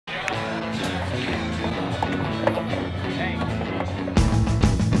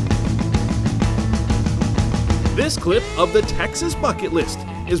This clip of the Texas Bucket List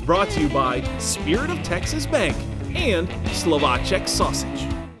is brought to you by Spirit of Texas Bank and Slovacek Sausage.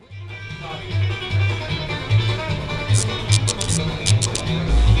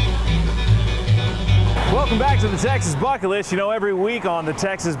 Welcome back to the Texas Bucket List. You know, every week on the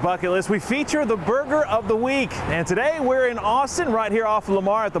Texas Bucket List, we feature the Burger of the Week. And today we're in Austin, right here off of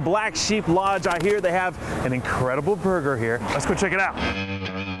Lamar at the Black Sheep Lodge. I hear they have an incredible burger here. Let's go check it out.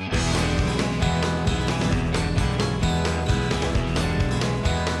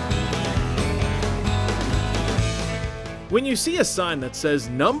 When you see a sign that says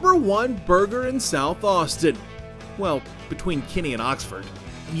 #1 burger in South Austin, well, between Kinney and Oxford,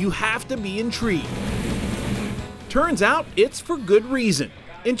 you have to be intrigued. Turns out it's for good reason.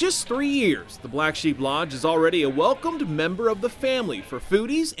 In just 3 years, the Black Sheep Lodge is already a welcomed member of the family for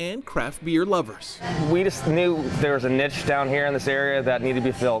foodies and craft beer lovers. We just knew there was a niche down here in this area that needed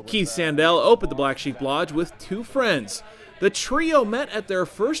to be filled. Keith Sandell opened the Black Sheep Lodge with 2 friends. The trio met at their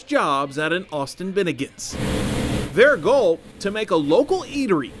first jobs at an Austin Bennigan's. Their goal, to make a local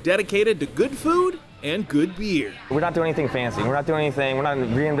eatery dedicated to good food and good beer. We're not doing anything fancy. We're not doing anything. We're not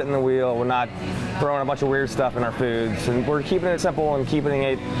reinventing the wheel. We're not throwing a bunch of weird stuff in our foods. And we're keeping it simple and keeping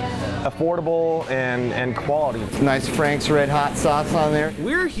it affordable and quality. Nice Frank's Red Hot sauce on there.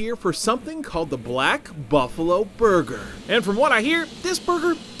 We're here for something called the Black Buffalo Burger. And from what I hear, this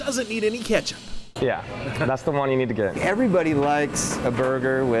burger doesn't need any ketchup. Yeah, that's the one you need to get. Everybody likes a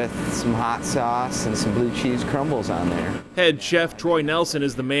burger with some hot sauce and some blue cheese crumbles on there. Head chef Troy Nelson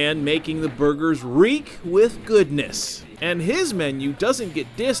is the man making the burgers reek with goodness. And his menu doesn't get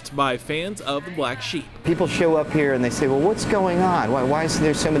dissed by fans of the Black Sheep. People show up here and they say, well, what's going on? Why is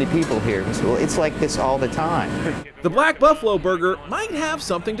there so many people here? We say, well, it's like this all the time. The Black Buffalo Burger might have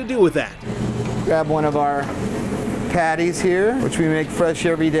something to do with that. Grab one of our patties here, which we make fresh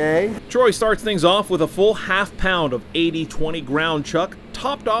every day. Troy starts things off with a full ½ pound of 80/20 ground chuck,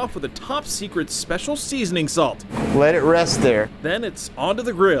 topped off with a top secret special seasoning salt. Let it rest there. Then it's onto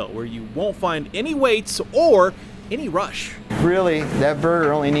the grill, where you won't find any weights or any rush. Really, that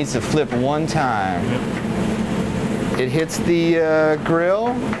burger only needs to flip one time. It hits the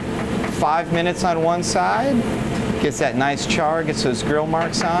grill, 5 minutes on one side, gets that nice char, gets those grill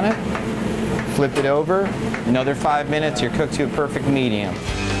marks on it. Flip it over, another 5 minutes, you're cooked to a perfect medium.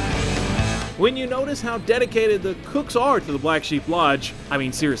 When you notice how dedicated the cooks are to the Black Sheep Lodge, I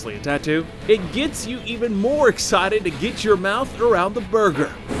mean seriously, a tattoo, it gets you even more excited to get your mouth around the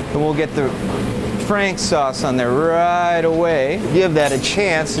burger. And we'll get the Frank's sauce on there right away. Give that a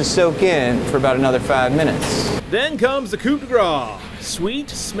chance to soak in for about another 5 minutes. Then comes the coup de grace. Sweet,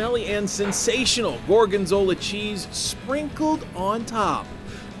 smelly, and sensational gorgonzola cheese sprinkled on top.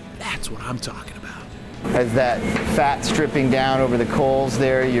 That's what I'm talking about. As that fat dripping down over the coals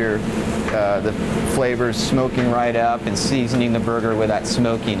there, the flavors smoking right up and seasoning the burger with that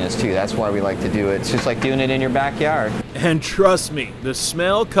smokiness too. That's why we like to do it. It's just like doing it in your backyard. And trust me, the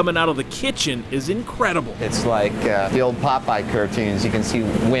smell coming out of the kitchen is incredible. It's like the old Popeye cartoons. You can see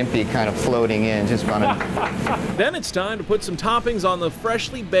Wimpy kind of floating in just on a... Then it's time to put some toppings on the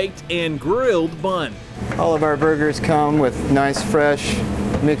freshly baked and grilled bun. All of our burgers come with nice fresh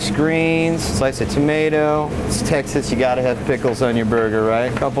mixed greens, slice of tomato. It's Texas, you gotta have pickles on your burger,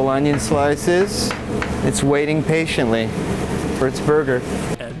 right? Couple onion slices. It's waiting patiently for its burger.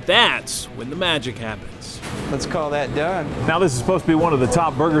 And that's when the magic happens. Let's call that done. Now, this is supposed to be one of the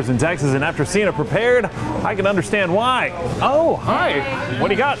top burgers in Texas, and after seeing it prepared, I can understand why. Oh, hi. What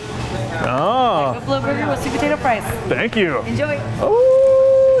do you got? Oh. Buffalo burger with sweet potato fries. Thank you. Enjoy.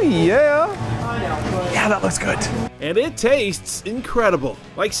 Oh, yeah. Yeah, that looks good. And it tastes incredible,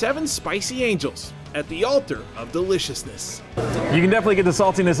 like 7 spicy angels at the altar of deliciousness. You can definitely get the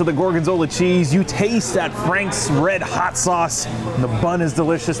saltiness of the gorgonzola cheese. You taste that Frank's Red Hot sauce. The bun is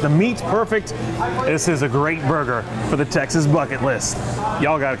delicious. The meat's perfect. This is a great burger for the Texas Bucket List.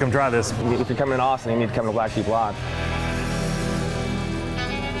 Y'all gotta come try this. If you're coming to Austin, you need to come to Black Sheep Lodge.